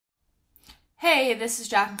Hey, this is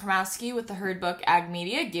Jaclyn Krymowski with the Herd Book Ag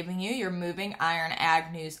Media, giving you your Moving Iron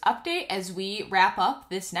Ag News update as we wrap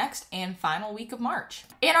up this next and final week of March.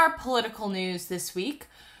 In our political news this week,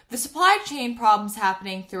 the supply chain problems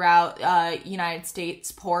happening throughout United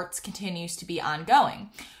States ports continues to be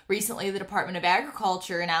ongoing. Recently, the Department of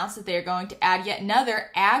Agriculture announced that they are going to add yet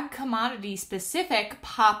another ag commodity-specific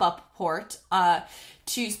pop-up port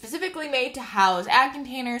to specifically made to house ag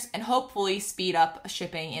containers and hopefully speed up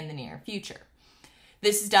shipping in the near future.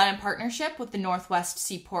 This is done in partnership with the Northwest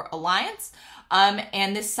Seaport Alliance,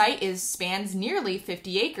 and this site spans nearly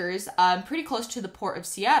 50 acres, pretty close to the Port of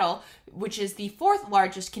Seattle, which is the fourth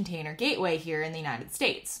largest container gateway here in the United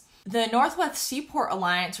States. The Northwest Seaport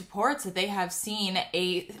Alliance reports that they have seen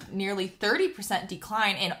a nearly 30%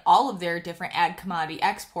 decline in all of their different ag commodity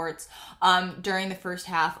exports during the first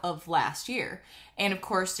half of last year. And of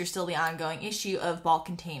course, there's still the ongoing issue of bulk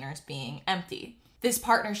containers being empty. This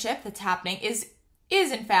partnership that's happening is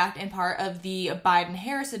in fact in part of the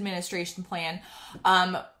Biden-Harris administration plan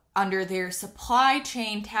under their supply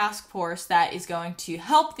chain task force that is going to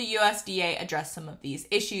help the USDA address some of these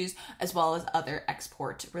issues, as well as other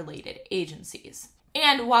export-related agencies.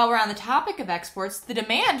 And while we're on the topic of exports, the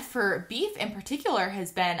demand for beef in particular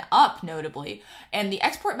has been up notably, and the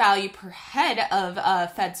export value per head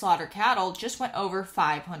of fed slaughter cattle just went over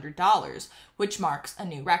 $500, which marks a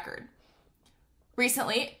new record.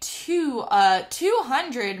 Recently,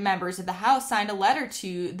 200 members of the House signed a letter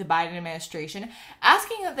to the Biden administration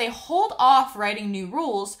asking that they hold off writing new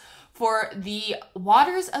rules for the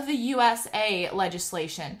Waters of the USA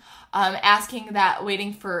legislation,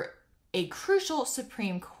 waiting for a crucial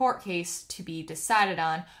Supreme Court case to be decided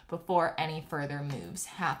on before any further moves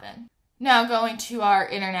happen. Now going to our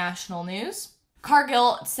international news.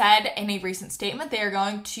 Cargill said in a recent statement they are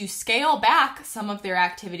going to scale back some of their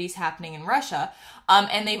activities happening in Russia,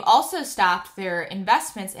 and they've also stopped their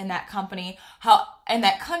investments in that country.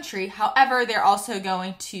 However, they're also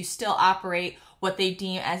going to still operate what they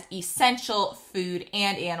deem as essential food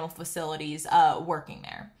and animal facilities working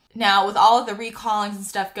there. Now, with all of the recallings and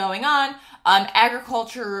stuff going on,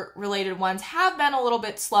 agriculture-related ones have been a little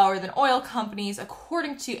bit slower than oil companies,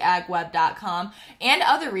 according to agweb.com and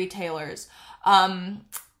other retailers. And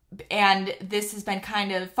this has been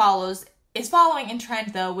following in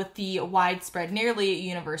trend though with the widespread, nearly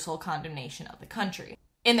universal condemnation of the country.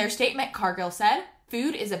 In their statement, Cargill said,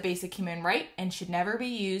 "Food is a basic human right and should never be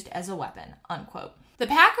used as a weapon," unquote. The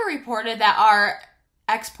Packer reported that our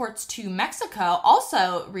exports to Mexico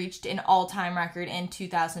also reached an all-time record in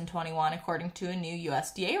 2021, according to a new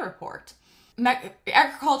USDA report.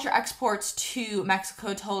 Agriculture exports to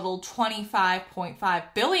Mexico totaled $25.5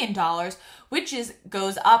 billion, which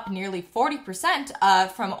goes up nearly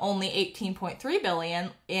 40% from only $18.3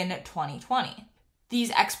 billion in 2020.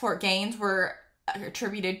 These export gains were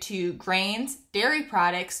attributed to grains, dairy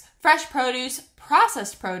products, fresh produce,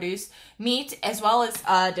 processed produce, meat, as well as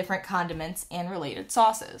different condiments and related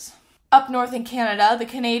sauces. Up north in Canada, the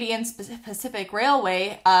Canadian Pacific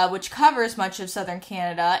Railway, which covers much of southern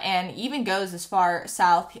Canada and even goes as far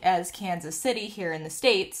south as Kansas City here in the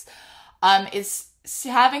States, is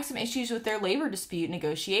having some issues with their labor dispute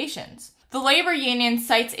negotiations. The labor union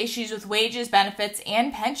cites issues with wages, benefits,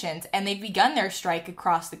 and pensions, and they've begun their strike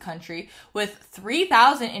across the country, with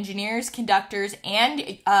 3,000 engineers, conductors,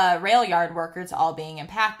 and rail yard workers all being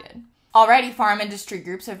impacted. Already, farm industry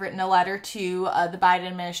groups have written a letter to the Biden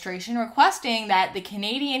administration requesting that the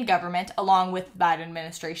Canadian government, along with the Biden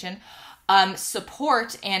administration,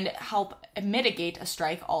 support and help mitigate a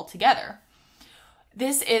strike altogether.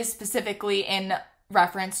 This is specifically in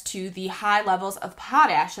reference to the high levels of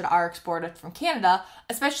potash that are exported from Canada,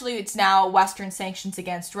 especially it's now Western sanctions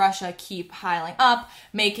against Russia keep piling up,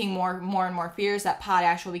 making more and more fears that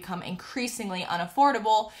potash will become increasingly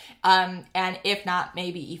unaffordable, and if not,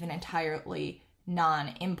 maybe even entirely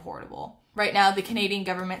non-importable. Right now, the Canadian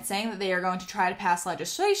government saying that they are going to try to pass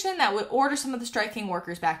legislation that would order some of the striking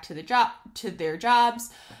workers back to their jobs,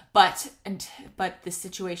 but this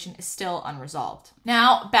situation is still unresolved.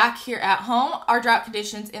 Now, back here at home, our drought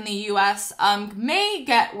conditions in the U.S. May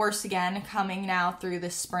get worse again coming now through the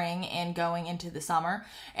spring and going into the summer.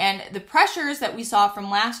 And the pressures that we saw from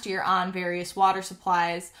last year on various water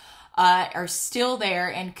supplies are still there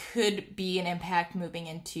and could be an impact moving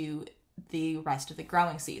into the rest of the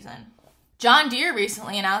growing season. John Deere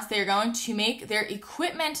recently announced they are going to make their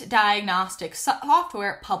equipment diagnostic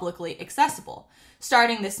software publicly accessible.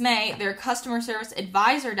 Starting this May, their customer service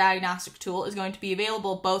advisor diagnostic tool is going to be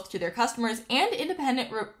available both to their customers and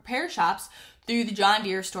independent repair shops through the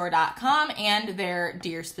JohnDeereStore.com and their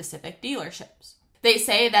Deere-specific dealerships. They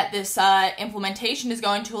say that this implementation is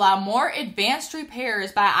going to allow more advanced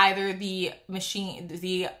repairs by either the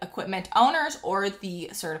equipment owners or the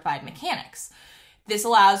certified mechanics. This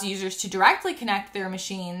allows users to directly connect their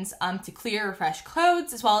machines to clear or refresh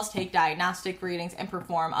codes, as well as take diagnostic readings and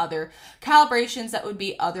perform other calibrations that would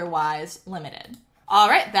be otherwise limited. All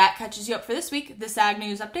right, that catches you up for this week. This Ag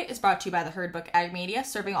News Update is brought to you by the Herdbook Ag Media,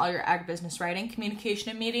 serving all your agribusiness writing, communication,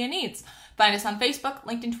 and media needs. Find us on Facebook,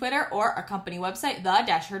 LinkedIn, Twitter, or our company website,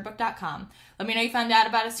 the-herdbook.com. Let me know you found out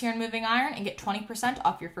about us here in Moving Iron and get 20%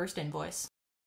 off your first invoice.